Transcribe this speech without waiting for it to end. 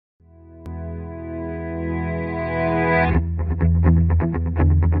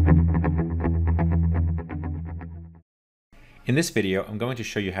In this video, I'm going to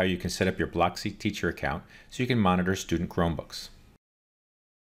show you how you can set up your Blocksi teacher account so you can monitor student Chromebooks.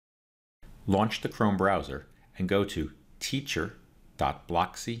 Launch the Chrome browser and go to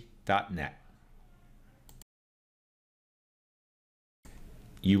teacher.blocksi.net.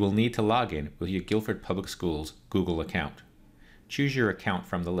 You will need to log in with your Guilford Public Schools Google account. Choose your account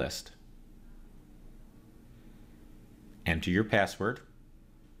from the list. Enter your password.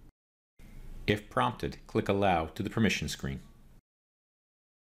 If prompted, click Allow to the permission screen.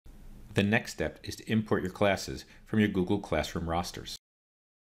 The next step is to import your classes from your Google Classroom rosters.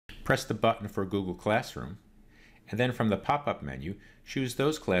 Press the button for Google Classroom, and then from the pop-up menu, choose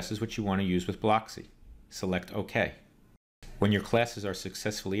those classes which you want to use with Blocksi. Select OK. When your classes are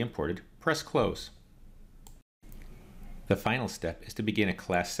successfully imported, press Close. The final step is to begin a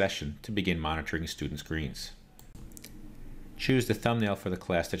class session to begin monitoring student screens. Choose the thumbnail for the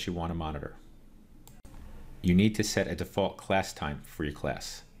class that you want to monitor. You need to set a default class time for your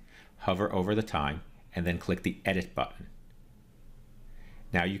class. Hover over the time and then click the Edit button.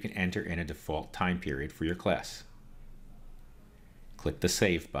 Now you can enter in a default time period for your class. Click the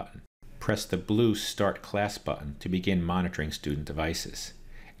Save button. Press the blue Start Class button to begin monitoring student devices.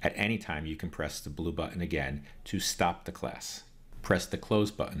 At any time you can press the blue button again to stop the class. Press the Close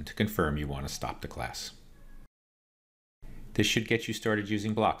button to confirm you want to stop the class. This should get you started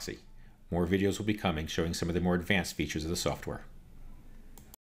using Blocksi. More videos will be coming showing some of the more advanced features of the software.